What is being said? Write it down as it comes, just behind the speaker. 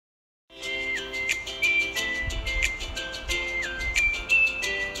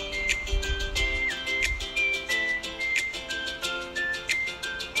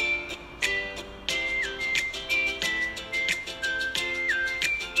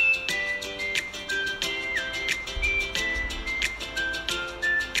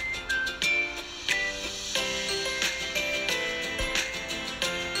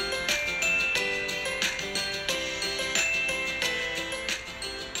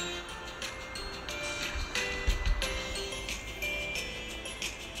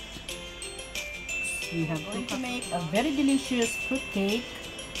we have going to make a very delicious fruit cake,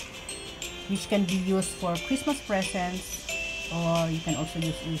 which can be used for Christmas presents, or you can also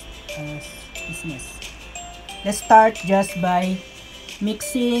use it as Christmas. Let's start just by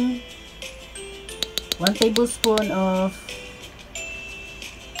mixing 1 tablespoon of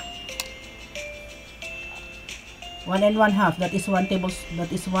 1 1/2. That is 1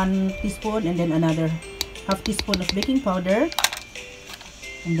 teaspoon, and then another half teaspoon of baking powder,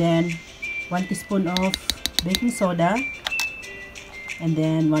 and then 1 teaspoon of baking soda, and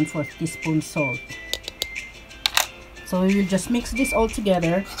then 1/4 teaspoon salt. So we will just mix this all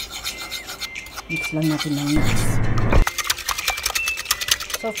together. Mix lang natin ng mix.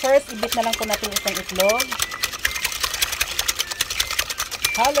 So first, ibit na lang po natin itong itlog.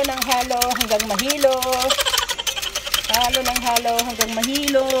 Halo ng halo hanggang mahilo. Halo ng halo hanggang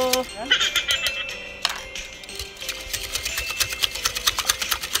mahilo.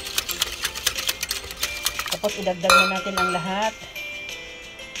 Tapos idagdag na natin ang lahat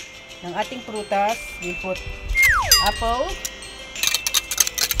ng ating prutas. We put apple,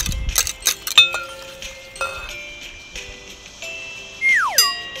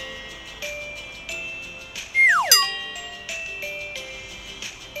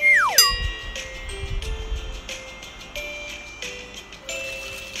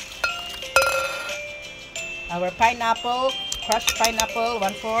 our pineapple, crushed pineapple,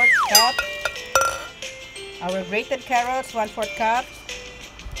 1/4 cup. Our grated carrots, 1/4 cup.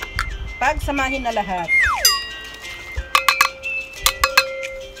 Pagsamahin na lahat.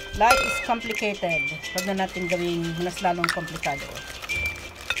 Life is complicated. Huwag na natin gawing mas lalong komplikado.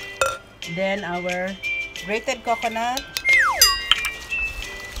 Then our grated coconut.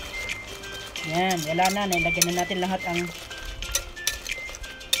 Yan, wala na. Nailagyan na natin lahat ang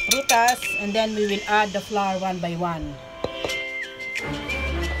prutas, and then we will add the flour one by one.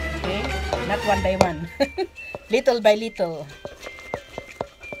 Okay, not one by one. Little by little.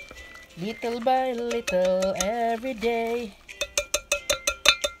 Little by little every day.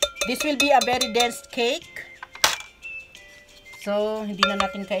 This will be a very dense cake. So, hindi na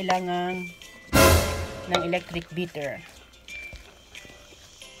natin kailangan ng electric beater.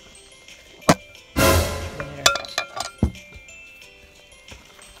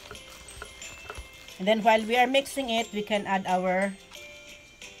 And then while we are mixing it, we can add our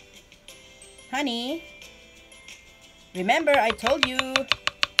honey. Remember, I told you,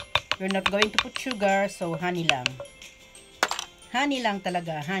 we're not going to put sugar, so honey lang. Honey lang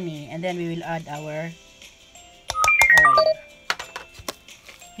talaga, honey. And then we will add our oil.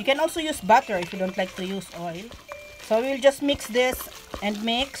 You can also use butter if you don't like to use oil. So we will just mix this and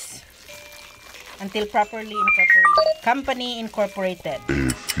mix until properly incorporated.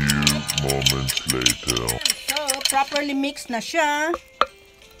 Moments later. So, properly mixed na siya.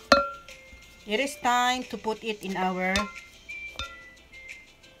 It is time to put it in our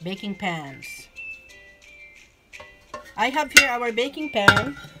baking pans. I have here our baking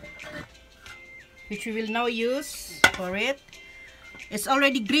pan, which we will now use for it. It's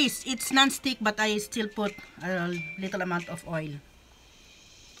already greased. It's non-stick, but I still put a little amount of oil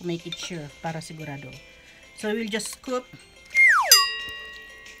to make it sure, para sigurado. So we'll just scoop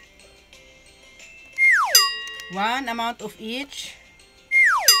 1 amount of each.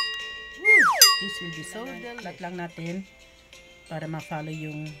 Woo! This will be so delicious. Lang natin para ma-follow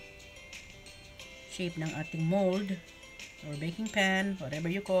yung shape ng ating mold or baking pan, whatever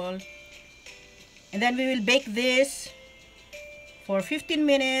you call. And then we will bake this for 15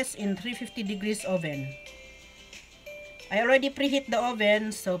 minutes in 350 degrees oven. I already preheat the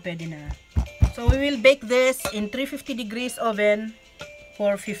oven, so pwede na. So we will bake this in 350 degrees oven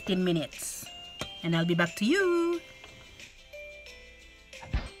for 15 minutes. And I'll be back to you.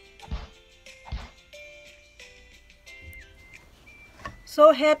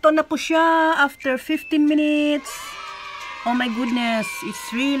 So, heto na po siya after 15 minutes. Oh my goodness, it's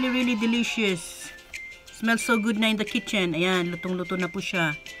really, really delicious. Smells so good na in the kitchen. Ayan, lutong-luto na po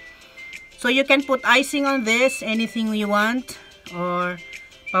siya. So, you can put icing on this, anything you want, or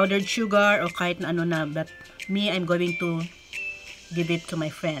powdered sugar, or kahit na ano na. But me, I'm going to give it to my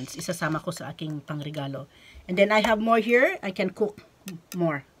friends. Isasama ko sa aking pangregalo. And then I have more here. I can cook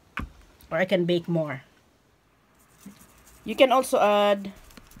more. Or I can bake more. You can also add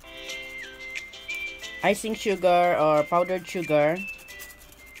icing sugar or powdered sugar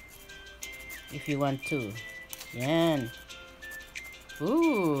if you want to. Yan.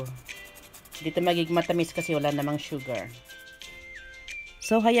 Ooh. Dito magiging matamis kasi wala namang sugar.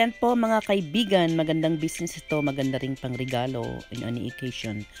 So, hayan po mga kaibigan, magandang business ito, maganda ring pangregalo in any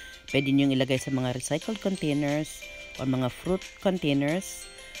occasion. Pwede nyo ilagay sa mga recycled containers or mga fruit containers.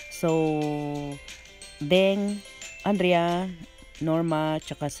 So, Deng, Andrea, Norma,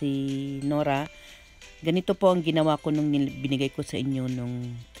 tsaka si Nora. Ganito po ang ginawa ko nung binigay ko sa inyo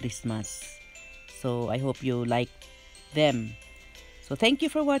nung Christmas. So, I hope you like them. So, thank you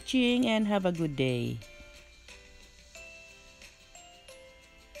for watching and have a good day.